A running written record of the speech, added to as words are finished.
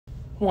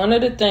One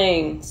of the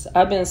things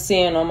I've been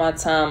seeing on my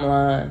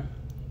timeline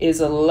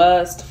is a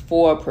lust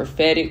for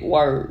prophetic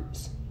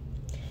words.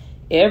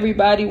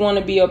 Everybody want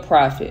to be a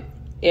prophet.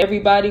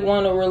 Everybody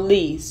want to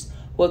release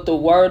what the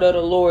word of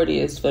the Lord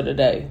is for the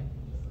day.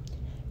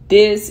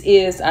 This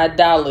is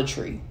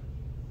idolatry.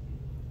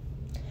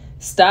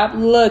 Stop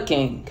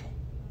looking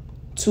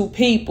to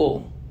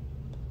people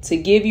to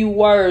give you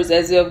words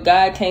as if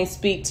God can't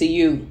speak to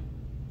you.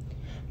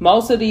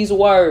 Most of these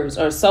words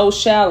are so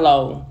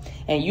shallow,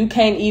 and you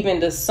can't even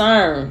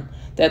discern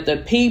that the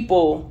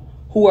people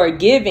who are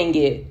giving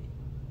it,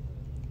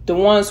 the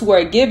ones who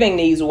are giving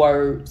these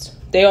words,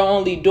 they are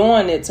only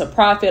doing it to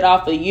profit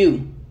off of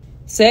you.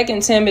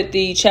 2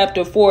 Timothy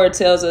chapter 4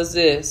 tells us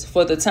this: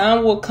 for the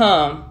time will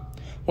come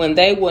when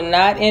they will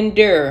not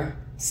endure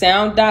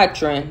sound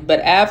doctrine, but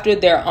after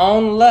their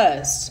own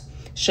lusts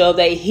shall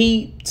they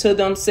heap to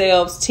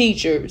themselves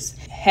teachers,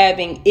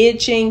 having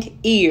itching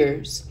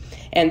ears,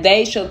 and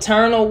they shall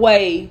turn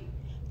away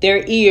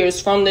their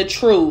ears from the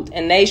truth,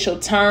 and they shall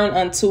turn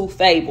unto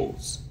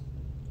fables.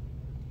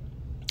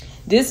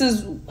 This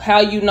is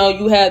how you know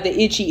you have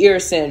the itchy ear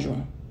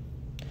syndrome.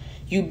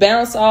 You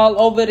bounce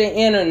all over the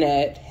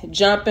internet,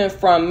 jumping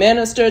from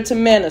minister to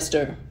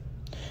minister,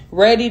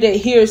 ready to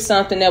hear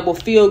something that will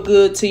feel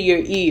good to your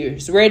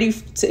ears, ready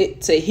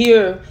to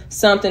hear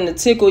something to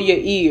tickle your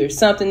ears,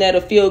 something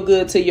that'll feel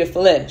good to your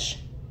flesh.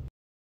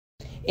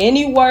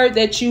 Any word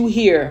that you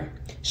hear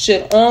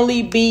should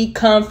only be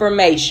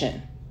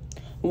confirmation.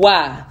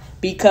 Why?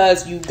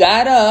 Because you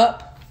got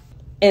up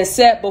and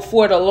sat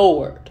before the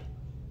Lord.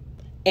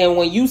 And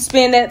when you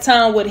spend that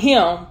time with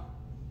him,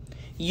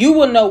 you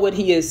will know what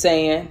he is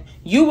saying.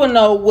 You will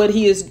know what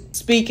he is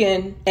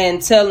speaking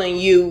and telling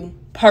you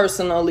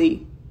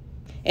personally.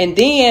 And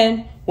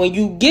then when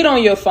you get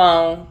on your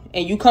phone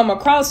and you come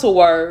across a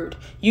word,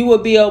 you will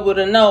be able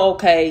to know,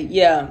 okay,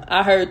 yeah,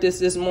 I heard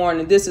this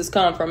morning. This is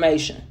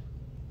confirmation.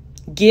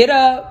 Get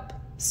up,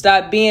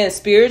 stop being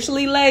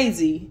spiritually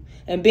lazy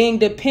and being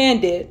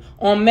dependent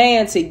on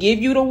man to give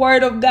you the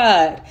word of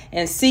God,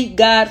 and seek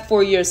God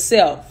for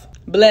yourself.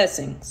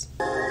 Blessings.